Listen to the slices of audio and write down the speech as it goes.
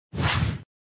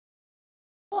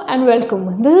And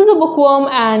welcome. This is the Bookworm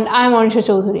and I'm Anisha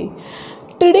Chaudhary.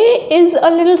 Today is a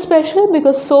little special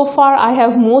because so far I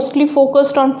have mostly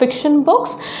focused on fiction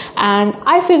books and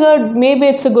I figured maybe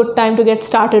it's a good time to get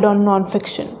started on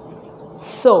non-fiction.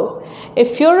 So,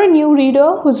 if you're a new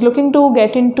reader who's looking to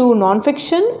get into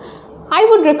non-fiction, I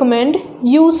would recommend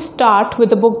you start with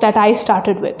the book that I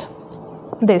started with.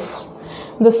 This,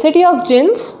 The City of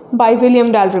Djinns by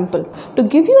William Dalrymple. To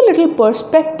give you a little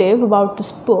perspective about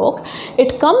this book,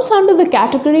 it comes under the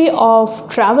category of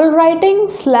travel writing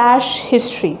 /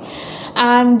 history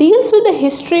and deals with the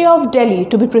history of Delhi,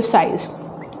 to be precise.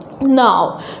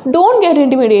 Now, don't get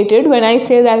intimidated when I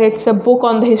say that it's a book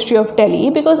on the history of Delhi,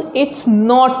 because it's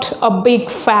not a big,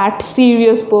 fat,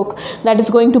 serious book that is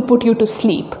going to put you to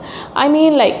sleep. I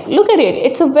mean, look at it.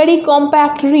 It's a very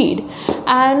compact read.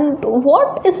 And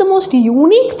what is the most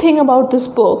unique thing about this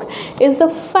book is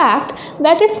the fact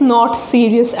that it's not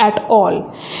serious at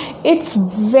all. It's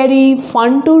very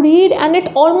fun to read and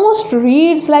it almost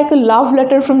reads like a love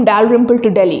letter from Dalrymple to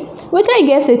Delhi, which I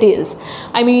guess it is.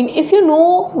 I mean, if you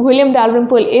know William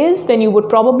Dalrymple is, then you would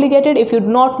probably get it. If you do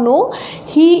not know,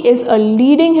 he is a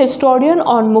leading historian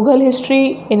on Mughal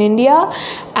history in India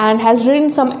and has written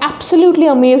some absolutely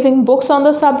amazing books on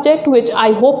the subject, which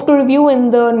I hope to review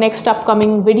in the next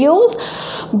upcoming videos.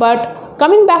 But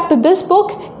coming back to this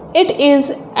book, it is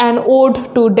an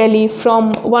ode to Delhi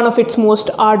from one of its most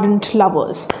ardent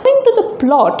lovers. Coming to the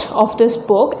plot of this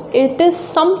book, it is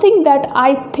something that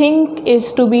I think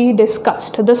is to be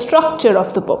discussed, the structure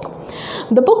of the book.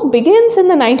 The book begins in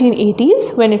the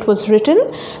 1980s when it was written,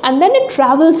 and then it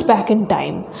travels back in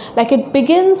time. It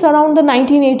begins around the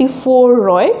 1984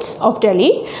 riots of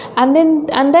Delhi, and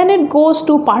then it goes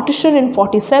to partition in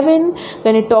 47.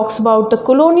 Then it talks about the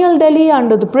colonial Delhi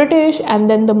under the British, and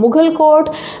then the Mughal court,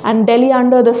 and Delhi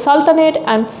under the Sultanate,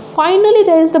 and finally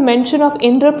there is the mention of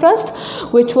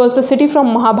Indraprasth, which was the city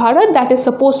from Mahabharata that is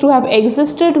supposed to have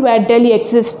existed where Delhi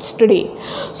exists today.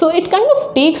 So it kind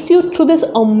of takes you through this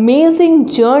amazing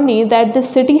journey that the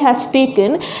city has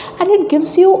taken, and it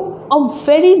gives you a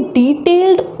very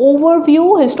detailed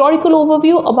overview, historical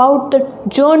overview about the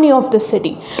journey of the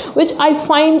city, which I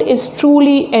find is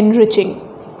truly enriching.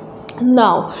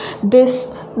 Now, this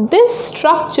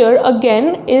structure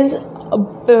again is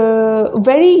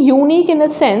very unique in a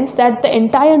sense that the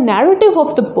entire narrative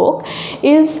of the book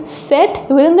is set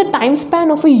within the time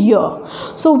span of a year.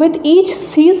 So with each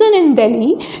season in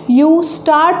Delhi, you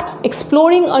start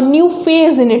exploring a new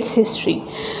phase in its history.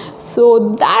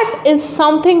 So that is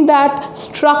something that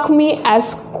struck me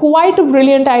as quite a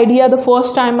brilliant idea the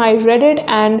first time I read it,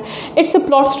 and it's a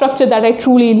plot structure that I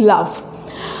truly love.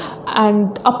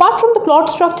 And apart from the plot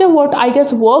structure, what I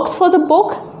guess works for the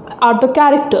book are the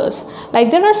characters.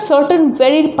 There are certain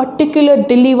very particular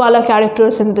Dilliwala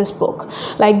characters in this book.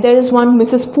 There is one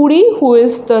Mrs. Puri, who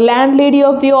is the landlady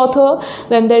of the author.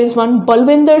 Then there is one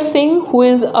Balwinder Singh, who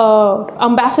is a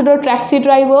ambassador taxi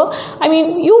driver. I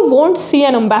mean, you won't see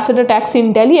an ambassador taxi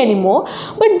in Delhi anymore,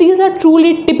 but these are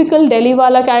truly typical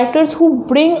Dilliwala characters who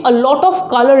bring a lot of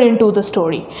color into the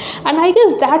story. And I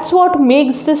guess that's what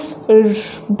makes this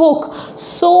book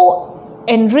so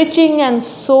enriching and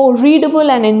so readable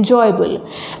and enjoyable,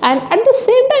 and at the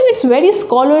same time it's very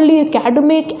scholarly,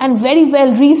 academic and very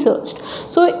well researched.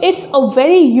 So it's a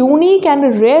very unique and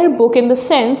a rare book in the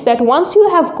sense that once you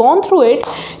have gone through it,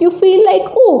 you feel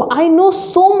like, oh, I know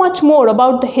so much more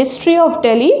about the history of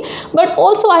Delhi, but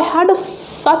also I had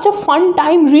such a fun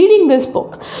time reading this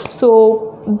book. So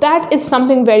that is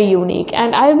something very unique,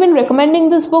 and I have been recommending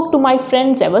this book to my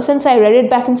friends ever since I read it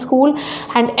back in school,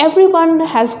 and everyone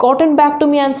has gotten back to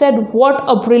me and said what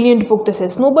a brilliant book this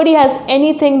is. Nobody has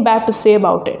anything bad to say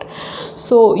about it.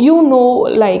 So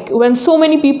when so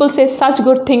many people say such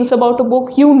good things about a book,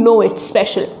 it's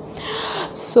special.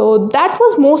 So that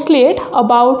was mostly it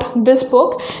about this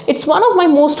book. It's one of my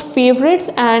most favorites,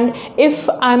 and if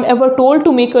I'm ever told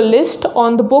to make a list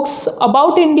on the books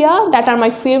about India that are my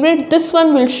favorite, this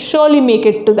one will surely make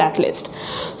it to that list.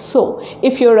 So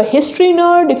if you're a history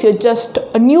nerd, if you're just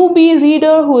a newbie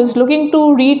reader who is looking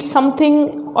to read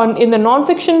something in the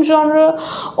non-fiction genre,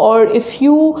 or if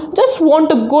you just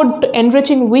want a good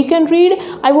enriching weekend read,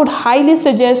 I would highly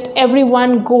suggest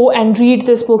everyone go and read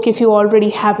this book if you already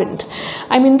haven't.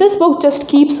 I mean, this book just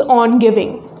keeps on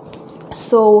giving.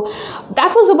 So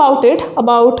that was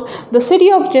about The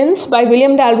City of Djinns by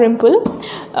William Dalrymple.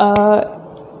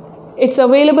 It's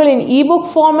available in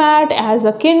ebook format, as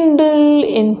a Kindle,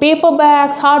 in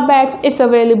paperbacks, hardbacks. It's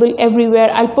available everywhere.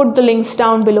 I'll put the links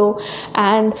down below.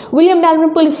 And William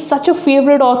Dalrymple is such a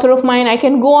favorite author of mine. I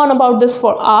can go on about this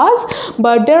for hours,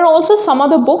 but there are also some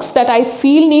other books that I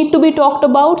feel need to be talked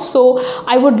about, so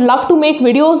I would love to make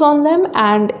videos on them.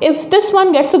 And if this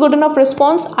one gets a good enough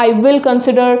response, I will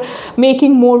consider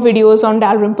making more videos on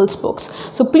Dalrymple's books.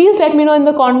 So please let me know in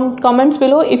the comments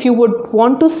below if you would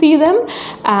want to see them,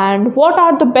 and what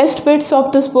are the best bits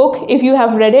of this book if you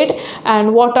have read it,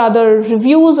 and what other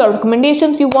reviews or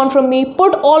recommendations you want from me.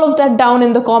 Put all of that down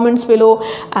in the comments below.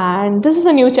 And this is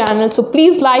a new channel, so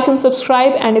please like and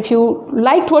subscribe, and if you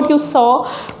liked what you saw,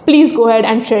 please go ahead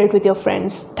and share it with your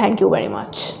friends. Thank you very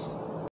much.